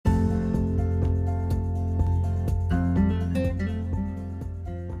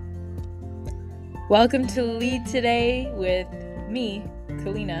Welcome to Lead Today with me,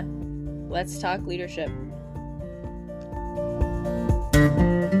 Kalina. Let's talk leadership.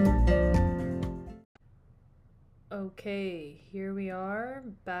 Okay, here we are,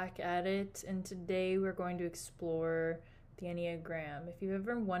 back at it, and today we're going to explore the Enneagram. If you've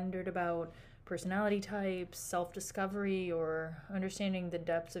ever wondered about personality types, self-discovery, or understanding the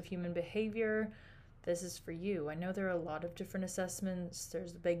depths of human behavior, this is for you. I know there are a lot of different assessments.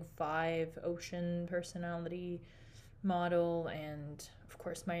 There's the Big Five, Ocean personality model, and of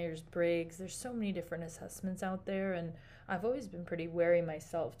course Myers-Briggs. There's so many different assessments out there, and I've always been pretty wary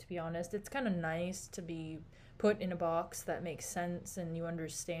myself, to be honest. It's kind of nice to be put in a box that makes sense and you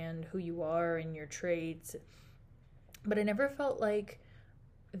understand who you are and your traits. But I never felt like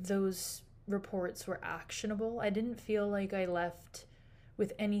those reports were actionable. I didn't feel like I left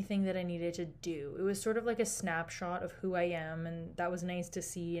with anything that I needed to do. It was sort of like a snapshot of who I am, and that was nice to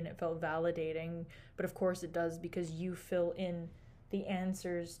see and it felt validating. But of course it does, because you fill in the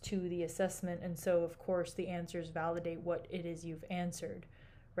answers to the assessment, and so of course the answers validate what it is you've answered,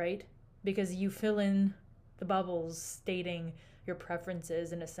 right? Because you fill in the bubbles stating your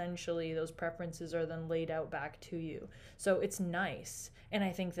preferences, and essentially those preferences are then laid out back to you. So it's nice, and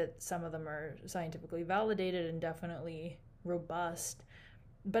I think that some of them are scientifically validated and definitely robust,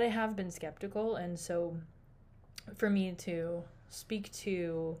 but I have been skeptical. And so for me to speak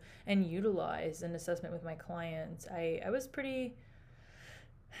to and utilize an assessment with my clients, I was pretty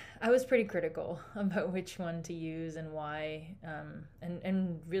critical about which one to use and why,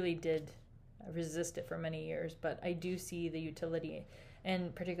 and really did resist it for many years. But I do see the utility,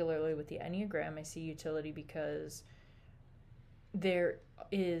 and particularly with the Enneagram, I see utility because there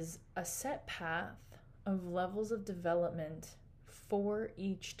is a set path of levels of development for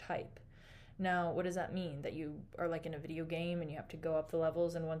each type. Now, what does that mean? That you are like in a video game and you have to go up the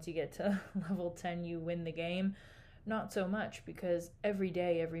levels, and once you get to level 10, you win the game? Not so much, because every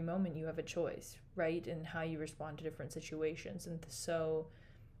day, every moment, you have a choice, right? And how you respond to different situations. And so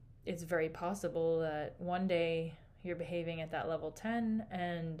it's very possible that one day you're behaving at that level 10,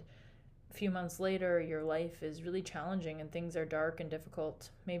 and a few months later your life is really challenging and things are dark and difficult.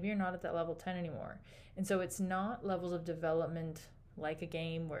 Maybe you're not at that level 10 anymore. And so it's not levels of development like a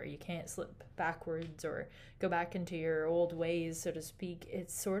game where you can't slip backwards or go back into your old ways, so to speak.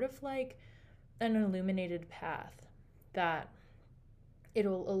 It's sort of like an illuminated path that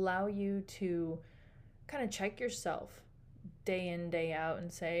it'll allow you to kind of check yourself day in, day out,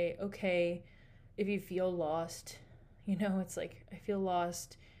 and say, okay, if you feel lost, it's like, I feel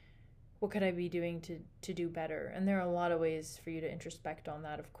lost, what could I be doing to do better? And there are a lot of ways for you to introspect on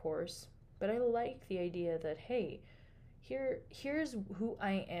that, of course. But I like the idea that, hey, here's who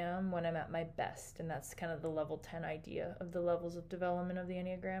I am when I'm at my best. And that's kind of the level 10 idea of the levels of development of the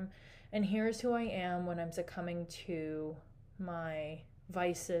Enneagram. And here's who I am when I'm succumbing to my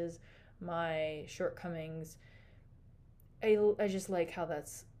vices, my shortcomings. I just like how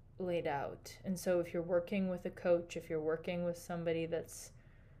that's laid out. And so if you're working with a coach, if you're working with somebody that's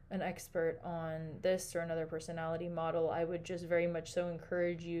an expert on this or another personality model, I would just very much so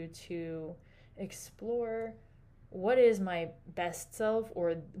encourage you to explore what is my best self,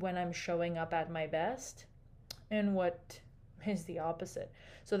 or when I'm showing up at my best, and what is the opposite,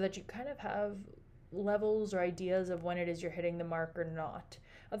 so that you kind of have levels or ideas of when it is you're hitting the mark or not.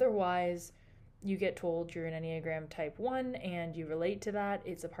 Otherwise, you get told you're an Enneagram type 1 and you relate to that.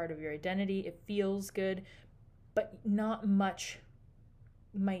 It's a part of your identity. It feels good, but not much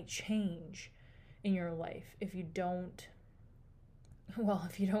might change in your life if you don't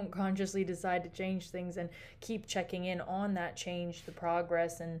consciously decide to change things and keep checking in on that change, the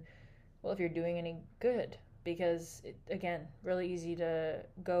progress, and if you're doing any good. Because again, really easy to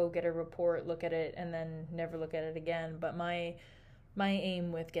go get a report, look at it, and then never look at it again. But my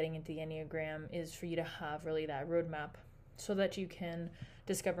aim with getting into the Enneagram is for you to have really that roadmap, so that you can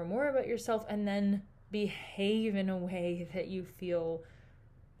discover more about yourself and then behave in a way that you feel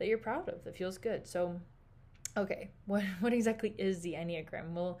that you're proud of, that feels good. So, okay, what exactly is the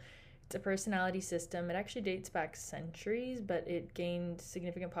Enneagram? Well, it's a personality system. It actually dates back centuries, but it gained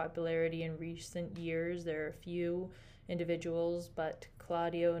significant popularity in recent years. There are a few individuals, but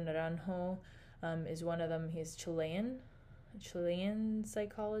Claudio Naranjo is one of them. He's Chilean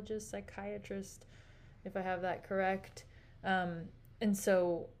psychiatrist, if I have that correct. And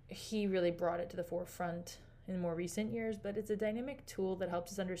so he really brought it to the forefront in more recent years, but it's a dynamic tool that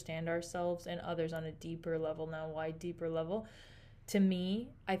helps us understand ourselves and others on a deeper level. Now, why deeper level? To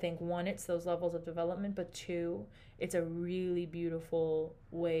me, I think, one, it's those levels of development, but two, it's a really beautiful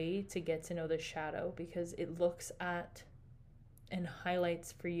way to get to know the shadow, because it looks at and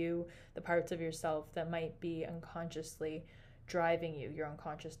highlights for you the parts of yourself that might be unconsciously driving you, your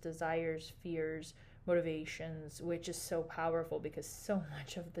unconscious desires, fears, motivations, which is so powerful because so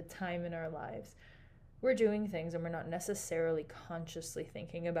much of the time in our lives we're doing things and we're not necessarily consciously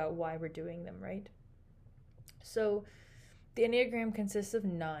thinking about why we're doing them, right? So the Enneagram consists of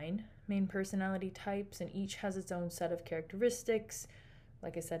 9 main personality types, and each has its own set of characteristics,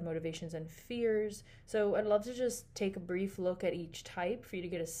 like I said, motivations and fears. So I'd love to just take a brief look at each type for you to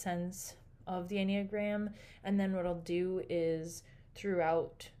get a sense of the Enneagram, and then what I'll do is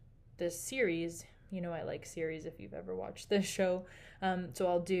throughout this series, I like series if you've ever watched this show, so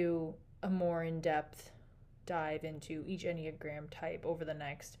I'll do a more in-depth dive into each Enneagram type over the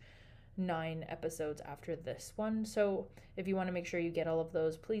next 9 episodes after this one. So if you want to make sure you get all of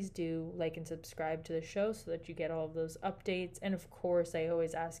those, please do like and subscribe to the show so that you get all of those updates. And of course, I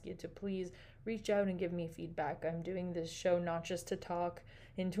always ask you to please reach out and give me feedback. I'm doing this show not just to talk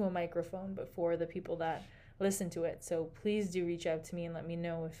into a microphone, but for the people that listen to it. So please do reach out to me and let me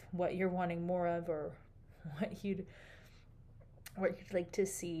know if what you're wanting more of, or what you'd like to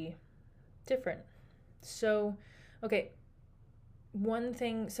see different. So, okay, one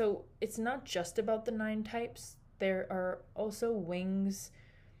thing, so it's not just about the 9 types. There are also wings,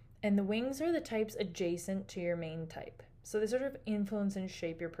 and the wings are the types adjacent to your main type. So they sort of influence and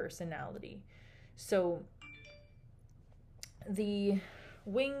shape your personality. So the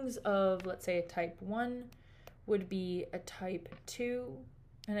wings of, let's say, a type 1 would be a type 2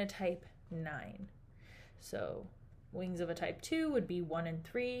 and a type 9. So wings of a type 2 would be 1 and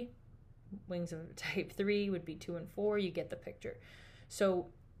 3. Wings of type 3 would be 2 and 4. You get the picture. So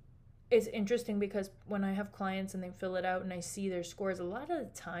it's interesting because when I have clients and they fill it out and I see their scores, a lot of the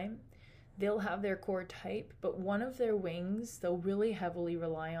time they'll have their core type, but one of their wings they'll really heavily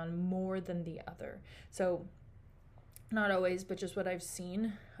rely on more than the other. So not always, but just what I've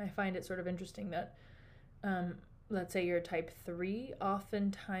seen, I find it sort of interesting that let's say you're a type 3,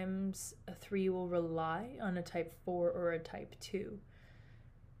 oftentimes a 3 will rely on a type 4 or a type 2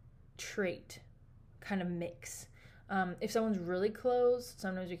 trait kind of mix. If someone's really close,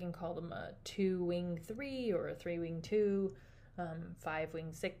 sometimes you can call them a 2-wing 3 or a 3-wing 2,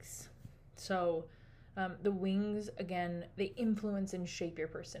 5-wing 6. So the wings, again, they influence and shape your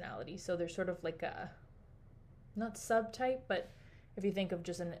personality. So they're sort of like a, not subtype, but if you think of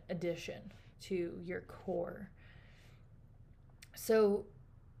just an addition to your core. So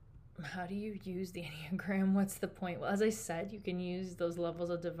how do you use the Enneagram? What's the point? Well, as I said, you can use those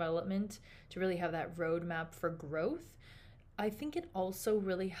levels of development to really have that roadmap for growth. I think it also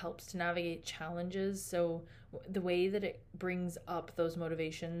really helps to navigate challenges. So the way that it brings up those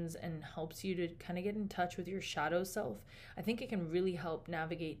motivations and helps you to kind of get in touch with your shadow self, I think it can really help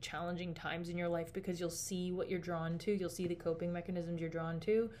navigate challenging times in your life because you'll see what you're drawn to. You'll see the coping mechanisms you're drawn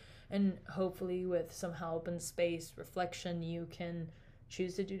to. And hopefully with some help and space, reflection, you can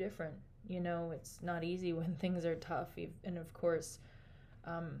choose to do different. It's not easy when things are tough. And of course,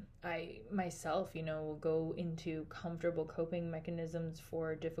 I myself, will go into comfortable coping mechanisms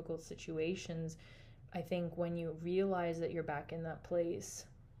for difficult situations. I think when you realize that you're back in that place,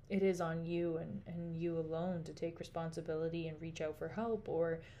 it is on you and you alone to take responsibility and reach out for help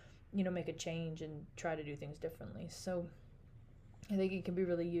or, make a change and try to do things differently. So I think it can be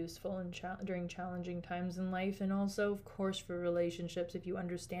really useful during challenging times in life, and also, of course, for relationships. If you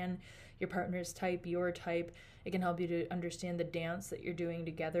understand your partner's type, your type, it can help you to understand the dance that you're doing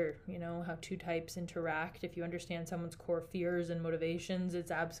together, how 2 types interact. If you understand someone's core fears and motivations,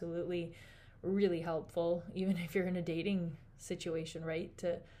 it's absolutely really helpful, even if you're in a dating situation, right?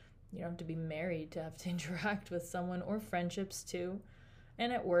 You don't have to be married to have to interact with someone, or friendships too.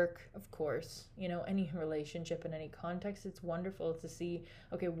 And at work, of course, any relationship in any context, it's wonderful to see,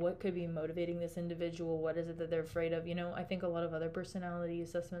 okay, what could be motivating this individual? What is it that they're afraid of? I think a lot of other personality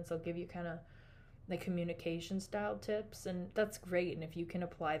assessments will give you kind of the communication style tips, and that's great. And if you can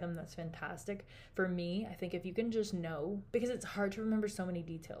apply them, that's fantastic. For me, I think if you can just know, because it's hard to remember so many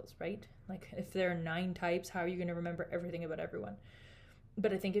details, right? Like if there are 9 types, how are you going to remember everything about everyone?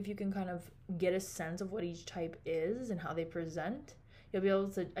 But I think if you can kind of get a sense of what each type is and how they present, you'll be able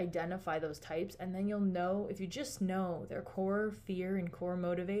to identify those types, and then you'll know, if you just know their core fear and core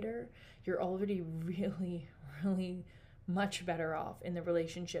motivator, you're already really, really much better off in the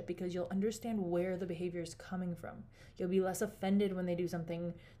relationship because you'll understand where the behavior is coming from. You'll be less offended when they do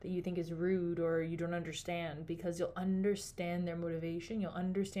something that you think is rude or you don't understand, because you'll understand their motivation, you'll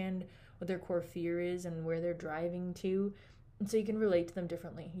understand what their core fear is and where they're driving to, and so you can relate to them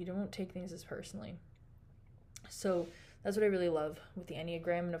differently. You don't take things as personally. So that's what I really love with the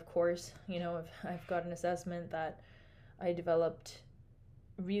Enneagram. And of course, if I've got an assessment that I developed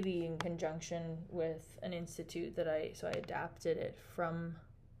really in conjunction with an institute that I adapted it from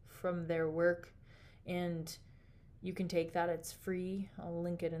their work, and you can take that. It's free. I'll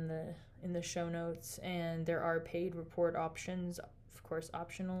link it in the show notes, and there are paid report options, of course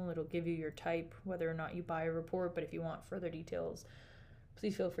optional. It'll give you your type whether or not you buy a report, but if you want further details,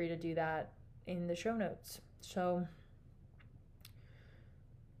 please feel free to do that in the show notes. So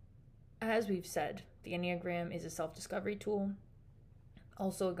as we've said, the Enneagram is a self-discovery tool,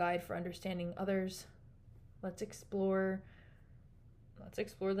 also a guide for understanding others. Let's explore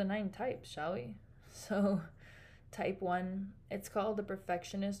the 9 types, shall we? So type 1, it's called the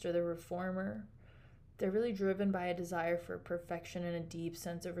perfectionist or the reformer. They're really driven by a desire for perfection and a deep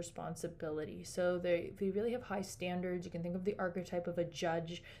sense of responsibility. So they really have high standards. You can think of the archetype of a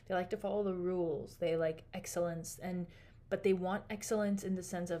judge. They like to follow the rules. They like excellence, but they want excellence in the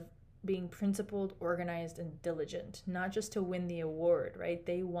sense of being principled, organized, and diligent, not just to win the award, right?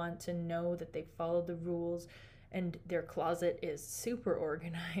 They want to know that they followed the rules and their closet is super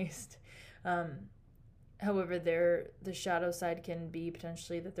organized. However, the shadow side can be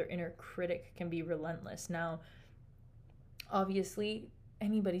potentially that their inner critic can be relentless. Now, obviously,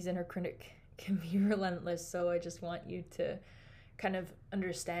 anybody's inner critic can be relentless, so I just want you to kind of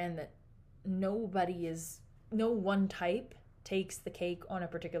understand that no one type takes the cake on a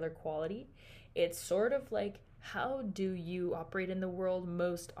particular quality. It's sort of like, how do you operate in the world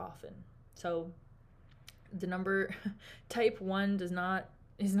most often? So the number type 1 is not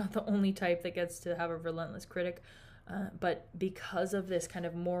the only type that gets to have a relentless critic, but because of this kind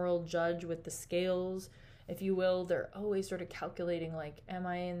of moral judge with the scales, if you will, they're always sort of calculating, like, am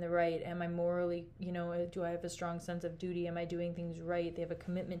I in the right? Am I morally, do I have a strong sense of duty? Am I doing things right? They have a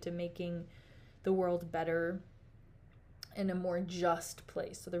commitment to making the world better in a more just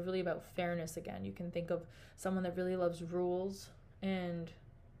place. So they're really about fairness again. You can think of someone that really loves rules and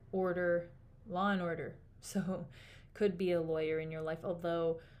order, law and order. So could be a lawyer in your life,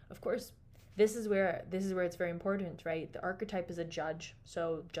 although of course this is where it's very important, right? The archetype is a judge,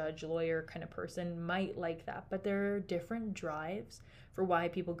 so judge, lawyer kind of person might like that, but there are different drives for why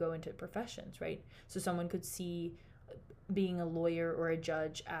people go into professions, right? So someone could see being a lawyer or a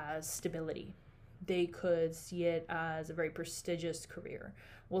judge as stability. They could see it as a very prestigious career.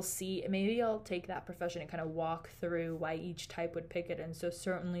 We'll see, maybe I'll take that profession and kind of walk through why each type would pick it. And so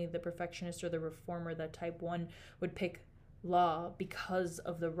certainly the perfectionist or the reformer, the type 1, would pick law because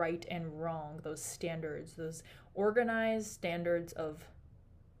of the right and wrong, those standards, those organized standards of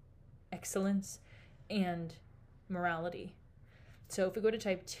excellence and morality. So if we go to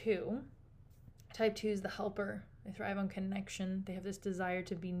type 2 is the helper. They thrive on connection. They have this desire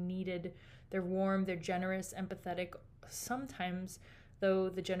to be needed. They're warm, they're generous, empathetic. Sometimes, though,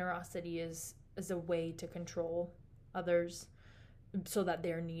 the generosity is a way to control others so that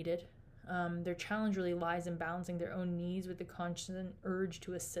they're needed. Their challenge really lies in balancing their own needs with the constant urge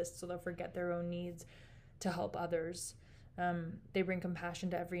to assist, so they'll forget their own needs to help others. They bring compassion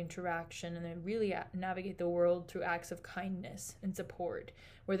to every interaction, and they really navigate the world through acts of kindness and support.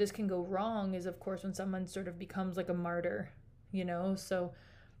 Where this can go wrong is, of course, when someone sort of becomes like a martyr, so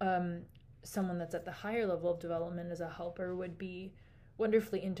someone that's at the higher level of development as a helper would be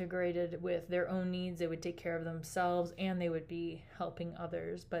wonderfully integrated with their own needs. They would take care of themselves and they would be helping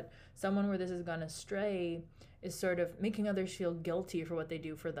others. But someone where this has gone astray is sort of making others feel guilty for what they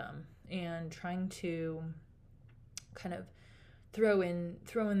do for them and trying to kind of throw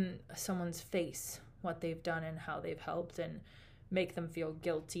in someone's face what they've done and how they've helped and make them feel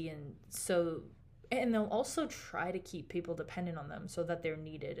guilty. And they'll also try to keep people dependent on them so that they're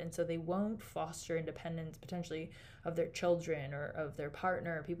needed. And so they won't foster independence potentially of their children or of their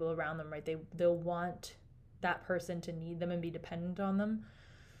partner or people around them, right? They'll want that person to need them and be dependent on them.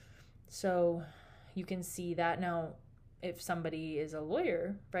 So you can see that. Now, if somebody is a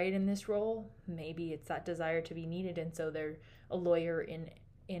lawyer, right, in this role, maybe it's that desire to be needed. And so they're a lawyer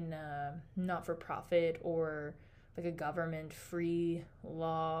in a not-for-profit or like a government free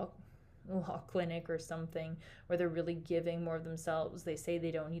law clinic or something where they're really giving more of themselves. They say they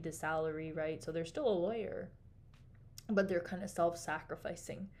don't need a salary, right? So they're still a lawyer, but they're kind of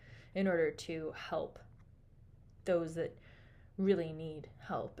self-sacrificing in order to help those that really need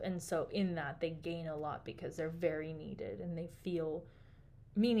help. And so in that they gain a lot because they're very needed and they feel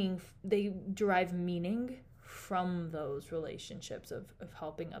meaning. They derive meaning from those relationships of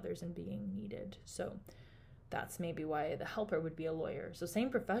helping others and being needed. So that's maybe why the helper would be a lawyer. So same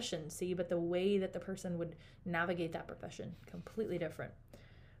profession, see, but the way that the person would navigate that profession, completely different.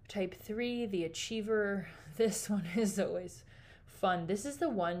 Type 3, the achiever. This one is always fun. This is the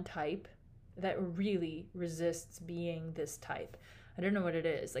one type that really resists being this type. I don't know what it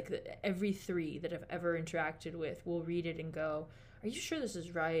is. Like every 3 that I've ever interacted with will read it and go, are you sure this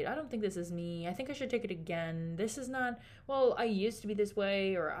is right? I don't think this is me. I think I should take it again. This is not, well, I used to be this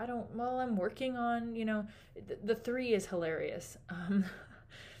way, or I'm working on, the 3 is hilarious.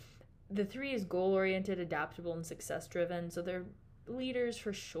 The 3 is goal-oriented, adaptable, and success-driven. So they're leaders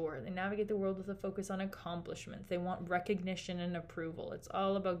for sure. They navigate the world with a focus on accomplishments. They want recognition and approval. It's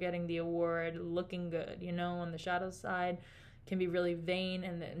all about getting the award, looking good, on the shadow side can be really vain,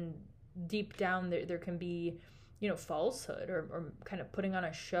 and deep down there can be falsehood or kind of putting on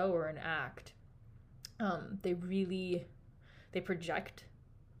a show or an act. They project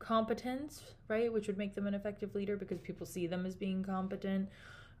competence, right, which would make them an effective leader because people see them as being competent.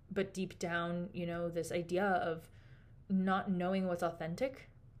 But deep down, this idea of not knowing what's authentic,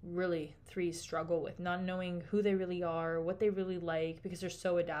 really 3s struggle with not knowing who they really are, what they really like, because they're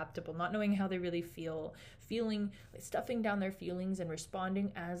so adaptable, not knowing how they really feel, stuffing down their feelings and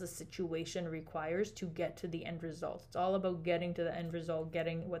responding as a situation requires to get to the end result. It's all about getting to the end result,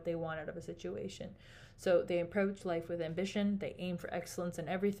 getting what they want out of a situation. So they approach life with ambition. They aim for excellence in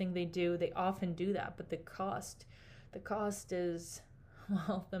everything they do. They often do that, but the cost is,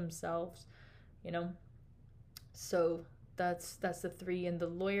 well, themselves, So that's the 3. And the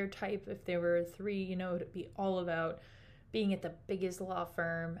lawyer type, if there were 3, it'd be all about being at the biggest law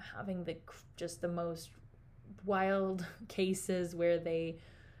firm, having just the most wild cases where they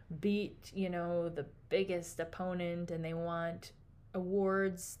beat, the biggest opponent, and they want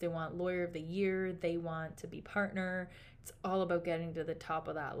awards, they want lawyer of the year, they want to be partner. It's all about getting to the top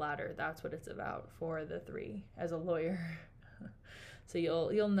of that ladder. That's what it's about for the 3 as a lawyer. So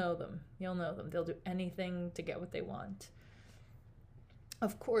you'll know them. They'll do anything to get what they want.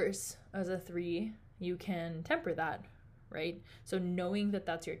 Of course, as a 3, you can temper that, right? So knowing that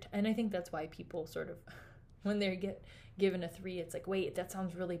that's and I think that's why people sort of, when they get given a 3, it's like, wait, that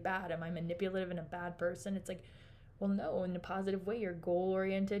sounds really bad. Am I manipulative and a bad person? It's like, well, no, in a positive way. You're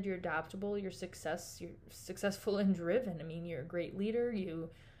goal-oriented, you're adaptable, you're successful and driven. I mean, you're a great leader, you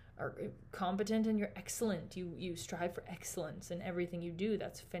are competent, and you're excellent. You strive for excellence in everything you do.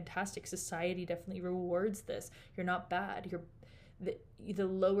 That's fantastic. Society definitely rewards this. You're not bad. The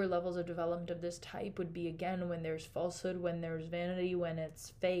lower levels of development of this type would be, again, when there's falsehood, when there's vanity, when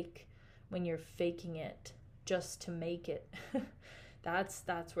it's fake, when you're faking it just to make it. That's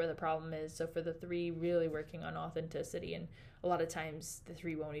where the problem is. So for the 3, really working on authenticity, and a lot of times the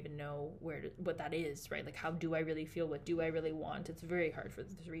 3 won't even know what that is, right? Like, how do I really feel? What do I really want? It's very hard for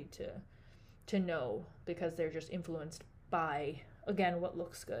the 3 to know, because they're just influenced by, again, what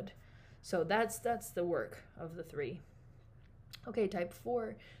looks good. So that's the work of the 3. Okay, type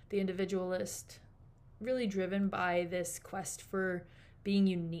 4, the individualist, really driven by this quest for being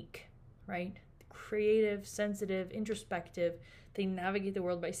unique, right? Creative, sensitive, introspective. They navigate the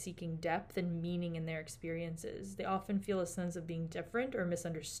world by seeking depth and meaning in their experiences. They often feel a sense of being different or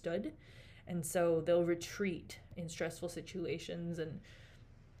misunderstood, and so they'll retreat in stressful situations. And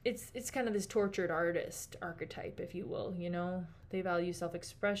it's kind of this tortured artist archetype, if you will, They value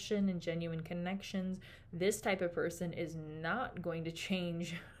self-expression and genuine connections. This type of person is not going to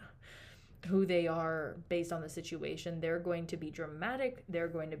change who they are based on the situation. They're going to be dramatic. They're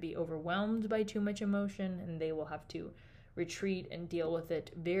going to be overwhelmed by too much emotion, and they will have to retreat and deal with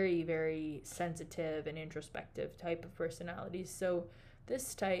it. Very, very sensitive and introspective type of personalities. So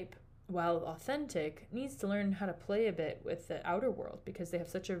this type, while authentic, needs to learn how to play a bit with the outer world, because they have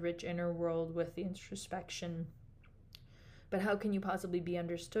such a rich inner world with the introspection. But how can you possibly be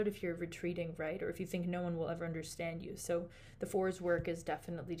understood if you're retreating, right? Or if you think no one will ever understand you? So the 4's work is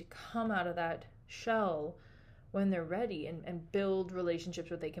definitely to come out of that shell when they're ready, and build relationships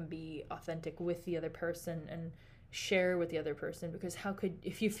where they can be authentic with the other person and share with the other person. Because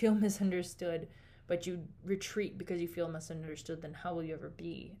if you feel misunderstood but you retreat because you feel misunderstood, then how will you ever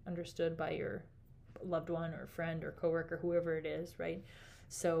be understood by your loved one or friend or coworker, whoever it is, right?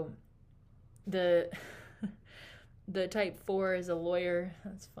 So the type 4 is a lawyer.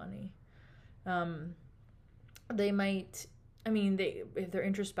 That's funny. They might, if they're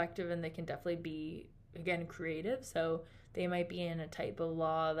introspective, and they can definitely be, again, creative. So they might be in a type of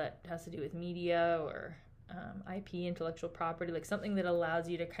law that has to do with media or IP, intellectual property, like something that allows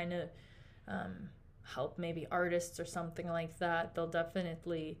you to kind of help maybe artists or something like that. They'll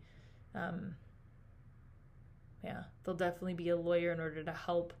definitely be a lawyer in order to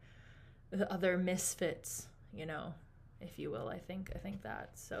help the other misfits, if you will. I think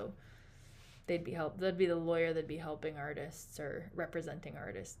that. So they'd be the lawyer that'd be helping artists or representing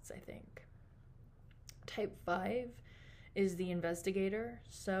artists, I think. Type 5 is the investigator.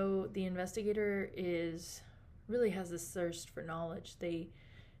 So the investigator really has this thirst for knowledge.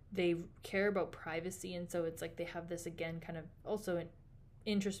 They care about privacy, and so it's like they have this, again, kind of also an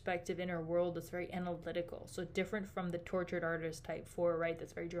introspective inner world that's very analytical. So different from the tortured artist type 4, right?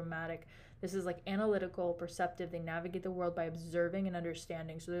 That's very dramatic. This is like analytical, perceptive. They navigate the world by observing and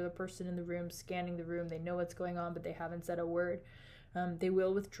understanding. So they're the person in the room, scanning the room. They know what's going on, but they haven't said a word. They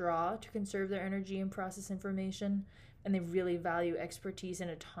will withdraw to conserve their energy and process information, and they really value expertise and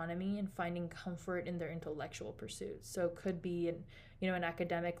autonomy and finding comfort in their intellectual pursuits. So it could be an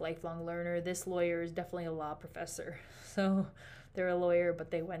academic lifelong learner. This lawyer is definitely a law professor. So they're a lawyer,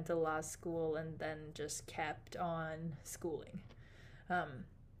 but they went to law school and then just kept on schooling.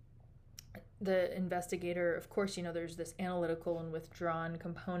 The investigator, of course, there's this analytical and withdrawn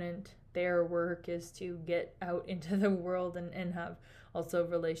component. Their work is to get out into the world and have also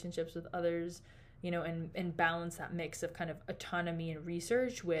relationships with others, and balance that mix of kind of autonomy and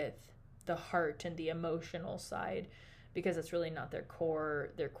research with the heart and the emotional side, because it's really not their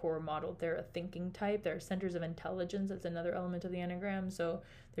core model. They're a thinking type. They're centers of intelligence. That's another element of the Enneagram. So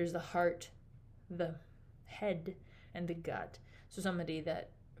there's the heart, the head, and the gut. So somebody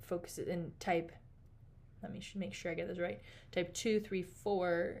that focuses in type, let me make sure I get this right. Type 2, 3,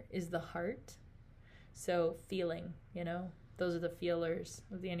 4 is the heart. So feeling, those are the feelers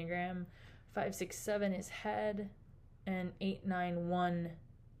of the Enneagram. 5, 6, 7 is head, and 8, 9, 1,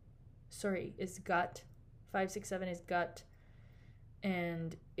 is gut. 5, 6, 7 is gut,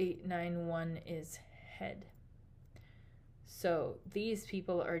 and 8, 9, 1 is head. So these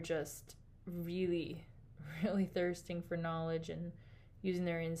people are just really, really thirsting for knowledge and using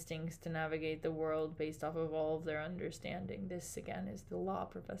their instincts to navigate the world based off of all of their understanding. This, again, is the law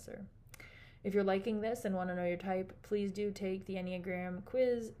professor. If you're liking this and want to know your type, please do take the Enneagram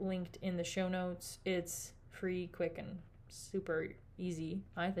quiz linked in the show notes. It's free, quick, and super easy,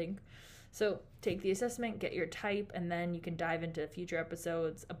 I think. So take the assessment, get your type, and then you can dive into future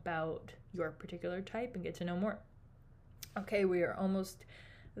episodes about your particular type and get to know more. Okay, we are almost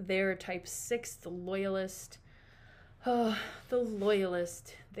there. Type 6, the loyalist. Oh, the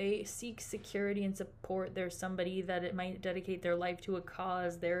loyalist. They seek security and support. They're somebody that it might dedicate their life to a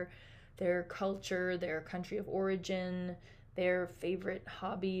cause, their culture, their country of origin, their favorite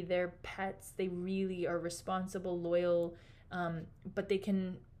hobby, their pets. They really are responsible, loyal, but they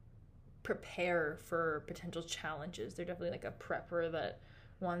can prepare for potential challenges. They're definitely like a prepper that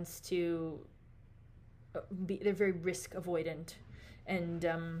wants to they're very risk avoidant, and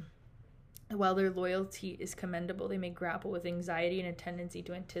while their loyalty is commendable, they may grapple with anxiety and a tendency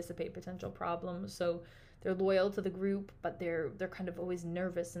to anticipate potential problems. So they're loyal to the group, but they're kind of always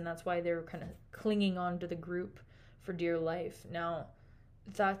nervous, and that's why they're kind of clinging on to the group for dear life. Now,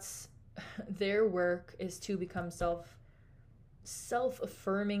 that's their work is to become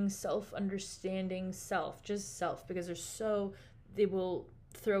self-affirming, self-understanding, just self, because they will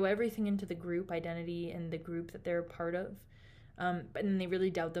throw everything into the group identity and the group that they're a part of. But then they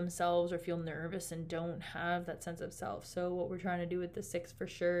really doubt themselves or feel nervous and don't have that sense of self. So what we're trying to do with the 6 for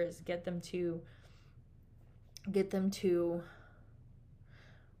sure is get them to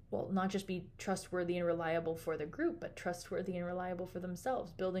well, not just be trustworthy and reliable for the group, but trustworthy and reliable for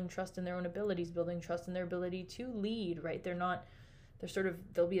themselves, building trust in their own abilities, building trust in their ability to lead, right?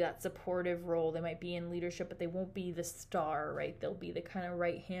 They'll be that supportive role. They might be in leadership, but they won't be the star, right? They'll be the kind of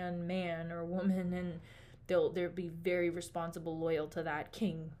right-hand man or woman, and they'll be very responsible, loyal to that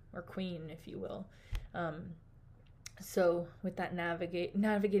king or queen, if you will. So with that navigating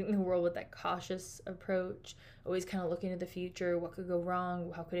the world with that cautious approach, always kind of looking at the future, what could go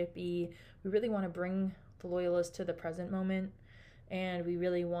wrong, how could it be? We really want to bring the loyalist to the present moment, and we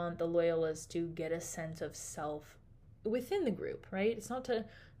really want the loyalist to get a sense of self within the group, right? It's not to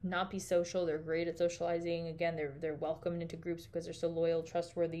not be social. They're great at socializing. Again, they're welcomed into groups because they're so loyal,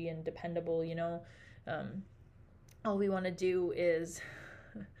 trustworthy, and dependable, all we want to do is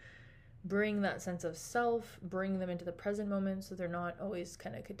bring that sense of self, bring them into the present moment, so they're not always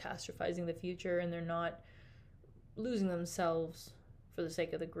kind of catastrophizing the future, and they're not losing themselves for the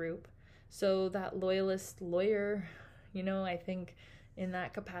sake of the group. So that loyalist lawyer, I think in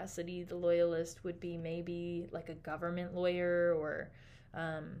that capacity, the loyalist would be maybe like a government lawyer, or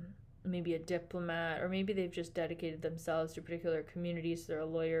maybe a diplomat, or maybe they've just dedicated themselves to a particular community, so they're a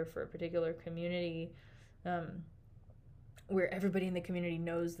lawyer for a particular community, where everybody in the community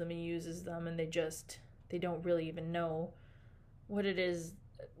knows them and uses them, and they don't really even know what it is,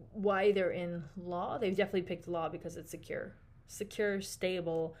 why they're in law. They've definitely picked law because it's secure,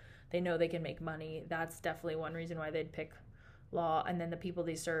 stable. They know they can make money. That's definitely one reason why they'd pick law. And then the people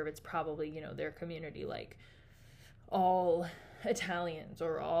they serve, it's probably, their community, like all Italians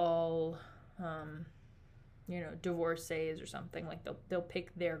or all, divorcees or something. Like they'll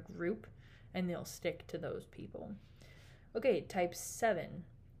pick their group and they'll stick to those people. Okay, type 7.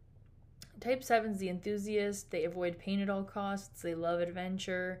 Type 7 is the enthusiast. They avoid pain at all costs. They love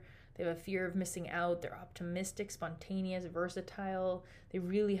adventure. They have a fear of missing out. They're optimistic, spontaneous, versatile. They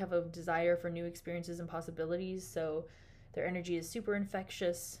really have a desire for new experiences and possibilities. So their energy is super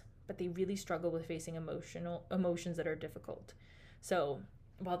infectious, but they really struggle with facing emotions that are difficult. So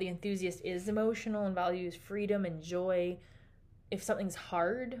while the enthusiast is emotional and values freedom and joy, if something's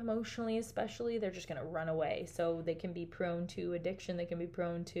hard emotionally especially, they're just going to run away. So they can be prone to addiction. They can be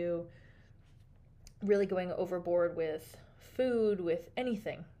prone to really going overboard with food, with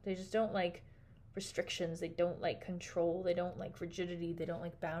anything. They just don't like restrictions. They don't like control. They don't like rigidity. They don't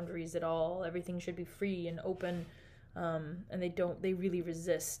like boundaries at all. Everything should be free and open. And they really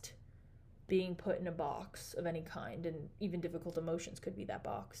resist being put in a box of any kind, and even difficult emotions could be that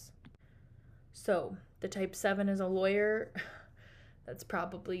box. So the type 7 is a lawyer. That's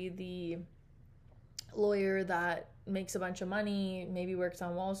probably the lawyer that makes a bunch of money, maybe works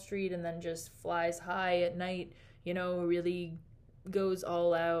on Wall Street, and then just flies high at night, really goes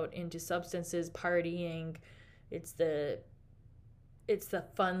all out into substances, partying. It's the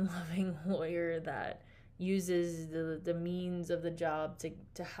fun-loving lawyer that uses the means of the job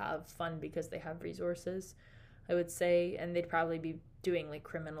to have fun because they have resources, I would say. And they'd probably be doing like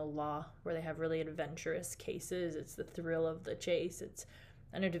criminal law where they have really adventurous cases. It's the thrill of the chase. It's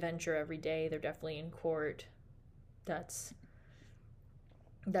an adventure every day. They're definitely in court. That's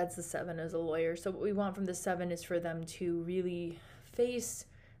the 7 as a lawyer. So what we want from the 7 is for them to really face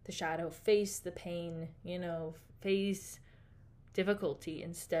the shadow, face the pain, face difficulty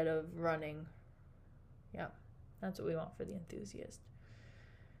instead of running. Yeah, that's what we want for the enthusiast.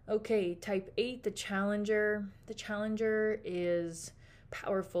 Okay, type 8, the challenger. The challenger is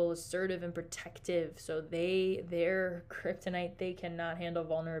powerful, assertive, and protective. So their kryptonite, they cannot handle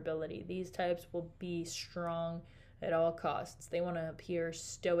vulnerability. These types will be strong at all costs. They want to appear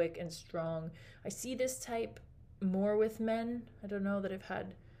stoic and strong. I see this type more with men. I don't know that I've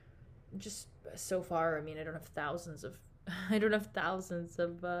had just so far. I mean, I don't have thousands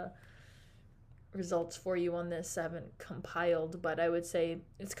of results for you on this. I haven't compiled, but I would say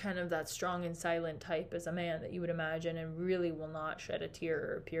it's kind of that strong and silent type as a man that you would imagine, and really will not shed a tear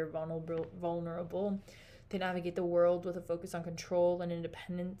or appear vulnerable. They navigate the world with a focus on control and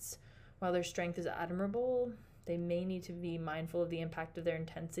independence. While their strength is admirable, they may need to be mindful of the impact of their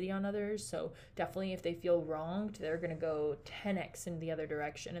intensity on others. So definitely if they feel wronged, they're going to go 10x in the other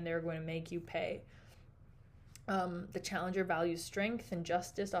direction, and they're going to make you pay. The challenger values strength and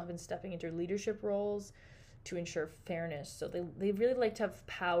justice, often stepping into leadership roles to ensure fairness. So they really like to have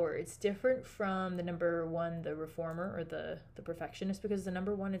power. It's different from the number 1, the reformer, or the perfectionist, because the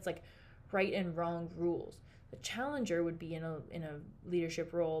number 1, it's like right and wrong rules. The challenger would be in a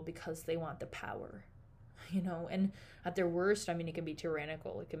leadership role because they want the power, and at their worst, I mean, it can be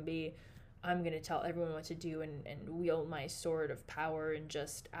tyrannical. It can be, I'm going to tell everyone what to do and wield my sword of power and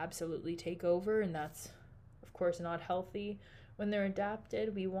just absolutely take over, and that's of course not healthy. When they're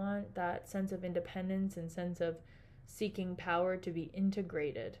adapted, we want that sense of independence and sense of seeking power to be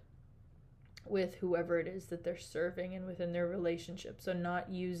integrated with whoever it is that they're serving and within their relationship. So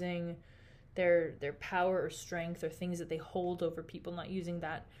not using their power or strength or things that they hold over people, not using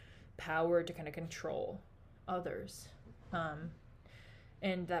that power to kind of control others.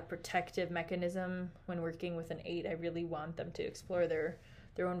 And that protective mechanism when working with an 8, I really want them to explore their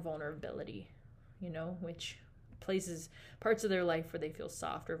own vulnerability, which parts of their life where they feel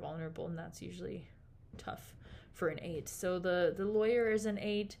soft or vulnerable, and that's usually tough for an 8. So the lawyer is an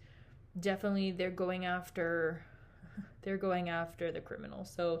 8. Definitely they're going after the criminal.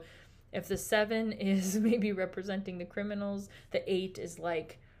 So if the 7 is maybe representing the criminals, the 8 is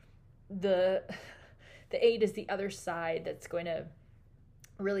like the 8 is the other side that's going to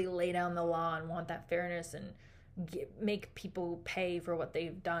really lay down the law and want that fairness and make people pay for what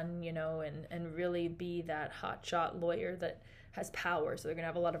they've done, and really be that hotshot lawyer that has power. So they're going to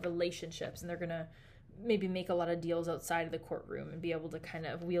have a lot of relationships, and they're going to maybe make a lot of deals outside of the courtroom and be able to kind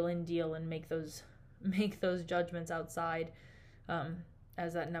of wheel and deal and make those judgments outside,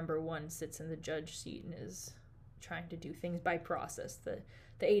 as that number 1 sits in the judge seat and is trying to do things by process. The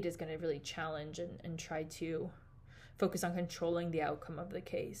 8 is going to really challenge and try to focus on controlling the outcome of the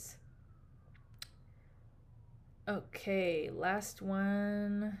case. Okay, last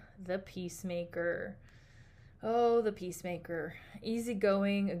one, the peacemaker. Oh, the peacemaker.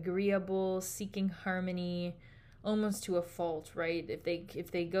 Easygoing, agreeable, seeking harmony, almost to a fault, right?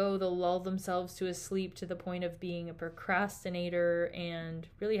 If they go, they'll lull themselves to a sleep to the point of being a procrastinator and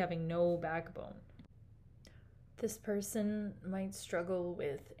really having no backbone. This person might struggle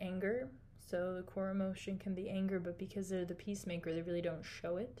with anger. So the core emotion can be anger, but because they're the peacemaker, they really don't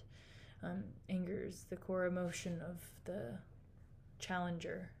show it. Anger is the core emotion of the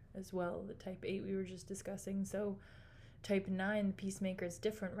challenger as well, the type 8 we were just discussing. So type 9, the peacemaker, is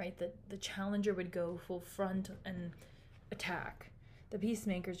different, right? The challenger would go full front and attack. The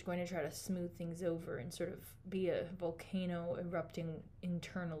peacemaker is going to try to smooth things over and sort of be a volcano erupting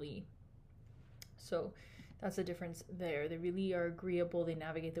internally. So that's the difference there. They really are agreeable. They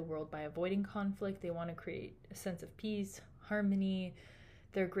navigate the world by avoiding conflict. They want to create a sense of peace, harmony.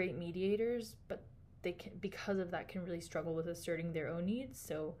 They're great mediators, but they can, because of that, can really struggle with asserting their own needs.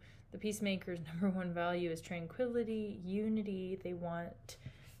 So the peacemaker's number one value is tranquility, unity. They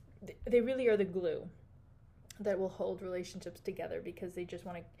really are the glue that will hold relationships together, because they just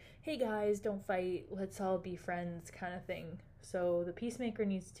want to, hey guys, don't fight, let's all be friends kind of thing. So the peacemaker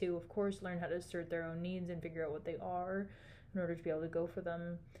needs to, of course, learn how to assert their own needs and figure out what they are in order to be able to go for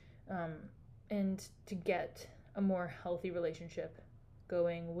them, and to get a more healthy relationship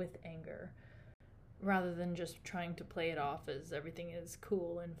going with anger, rather than just trying to play it off as everything is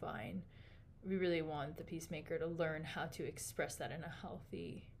cool and fine. We really want the peacemaker to learn how to express that in a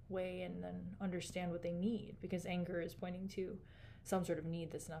healthy way and then understand what they need, because anger is pointing to some sort of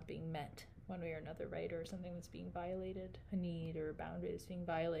need that's not being met one way or another, right? Or something that's being violated, a need or a boundary that's being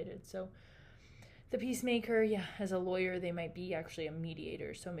violated. So the peacemaker, as a lawyer, they might be actually a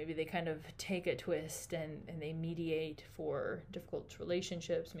mediator. So maybe they kind of take a twist and they mediate for difficult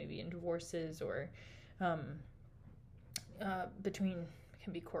relationships, maybe in divorces, or between,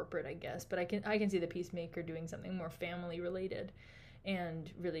 can be corporate, I guess. But I can see the peacemaker doing something more family related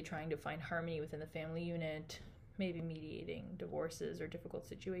and really trying to find harmony within the family unit, maybe mediating divorces or difficult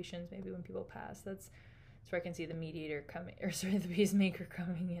situations, maybe when people pass. That's where I can see the the peacemaker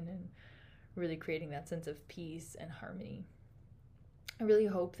coming in and really creating that sense of peace and harmony. I really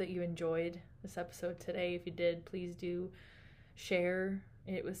hope that you enjoyed this episode today. If you did, please do share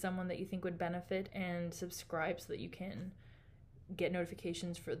it with someone that you think would benefit, and subscribe so that you can get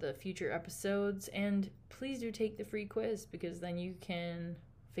notifications for the future episodes. And please do take the free quiz, because then you can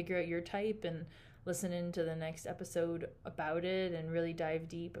figure out your type and listen into the next episode about it and really dive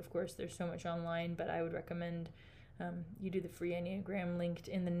deep. Of course, there's so much online, but I would recommend you do the free Enneagram linked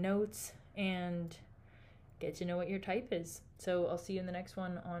in the notes and get to know what your type is. So I'll see you in the next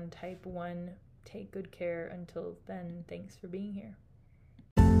one on type 1. Take good care. Until then, thanks for being here.